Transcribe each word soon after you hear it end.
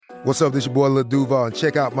What's up, this your boy Lil Duval, and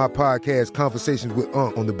check out my podcast, Conversations with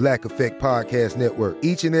Unc, on the Black Effect Podcast Network.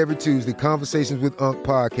 Each and every Tuesday, Conversations with Unc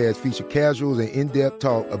podcast feature casuals and in-depth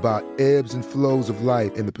talk about ebbs and flows of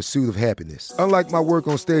life and the pursuit of happiness. Unlike my work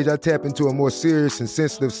on stage, I tap into a more serious and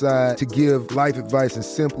sensitive side to give life advice and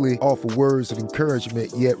simply offer words of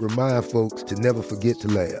encouragement, yet remind folks to never forget to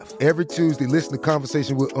laugh. Every Tuesday, listen to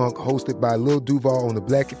Conversations with Unc, hosted by Lil Duval on the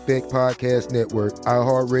Black Effect Podcast Network,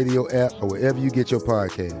 iHeartRadio app, or wherever you get your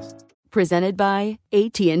podcasts. Presented by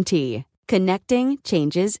AT&T. Connecting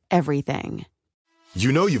changes everything.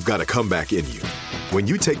 You know you've got a comeback in you. When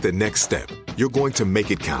you take the next step, you're going to make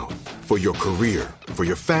it count. For your career, for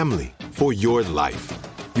your family, for your life.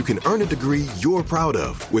 You can earn a degree you're proud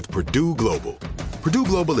of with Purdue Global. Purdue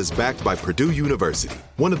Global is backed by Purdue University,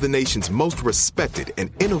 one of the nation's most respected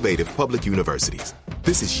and innovative public universities.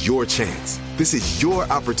 This is your chance. This is your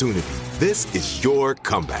opportunity. This is your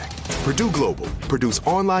comeback. Purdue Global, Purdue's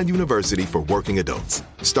online university for working adults.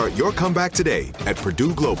 Start your comeback today at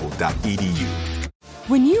purdueglobal.edu.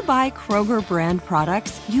 When you buy Kroger brand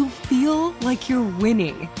products, you feel like you're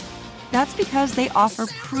winning. That's because they offer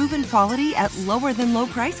proven quality at lower than low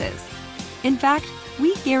prices. In fact,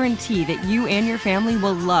 we guarantee that you and your family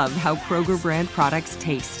will love how Kroger brand products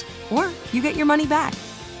taste, or you get your money back.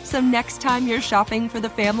 So next time you're shopping for the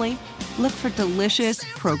family, look for delicious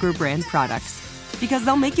Kroger brand products, because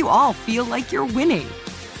they'll make you all feel like you're winning.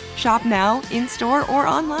 Shop now, in-store, or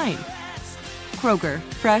online. Kroger,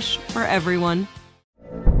 fresh for everyone.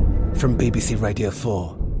 From BBC Radio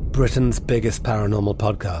 4, Britain's biggest paranormal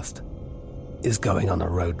podcast is going on a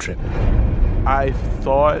road trip. I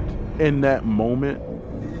thought in that moment,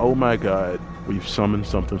 oh my God, we've summoned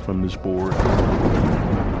something from this board.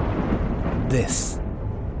 This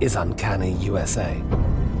is Uncanny USA.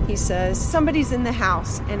 He says, somebody's in the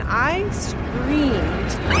house, and I screamed.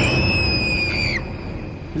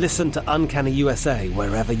 Listen to Uncanny USA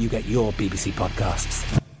wherever you get your BBC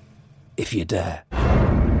podcasts, if you dare.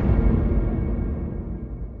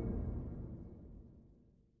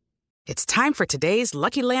 It's time for today's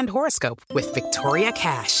Lucky Land horoscope with Victoria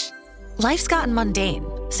Cash. Life's gotten mundane,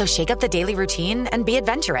 so shake up the daily routine and be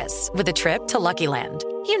adventurous with a trip to Lucky Land.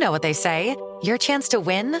 You know what they say, your chance to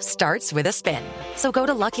win starts with a spin. So go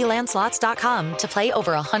to LuckyLandSlots.com to play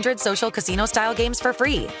over 100 social casino-style games for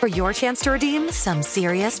free for your chance to redeem some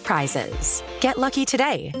serious prizes. Get lucky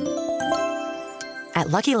today at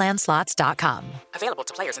LuckyLandSlots.com. Available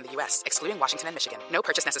to players in the U.S., excluding Washington and Michigan. No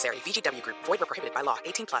purchase necessary. VGW Group. Void where prohibited by law.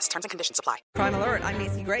 18+. Terms and conditions apply. Crime Alert. I'm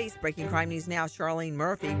Nancy Grace. Breaking crime news now. Charlene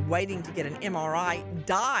Murphy, waiting to get an MRI,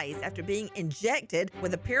 dies after being injected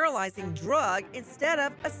with a paralyzing drug instead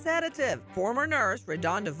of a sedative. Former nurse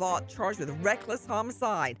Redonda Vaught charged with reckless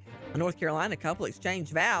homicide. A North Carolina couple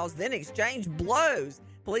exchanged vows, then exchanged blows.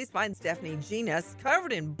 Police find Stephanie Genas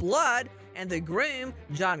covered in blood and the groom,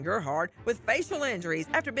 John Gerhard, with facial injuries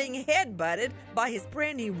after being headbutted by his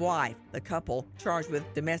brand new wife. The couple charged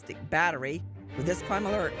with domestic battery. With this Crime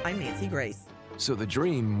Alert, I'm Nancy Grace. So the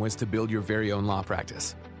dream was to build your very own law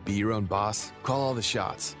practice. Be your own boss, call all the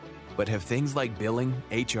shots. But have things like billing,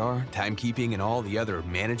 HR, timekeeping, and all the other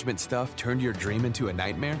management stuff turned your dream into a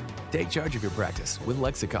nightmare? Take charge of your practice with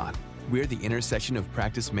Lexicon. We're the intersection of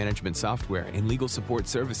practice management software and legal support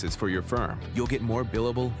services for your firm. You'll get more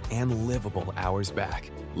billable and livable hours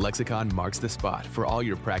back. Lexicon marks the spot for all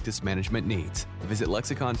your practice management needs. Visit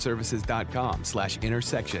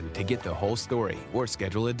lexiconservices.com/intersection to get the whole story or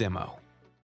schedule a demo.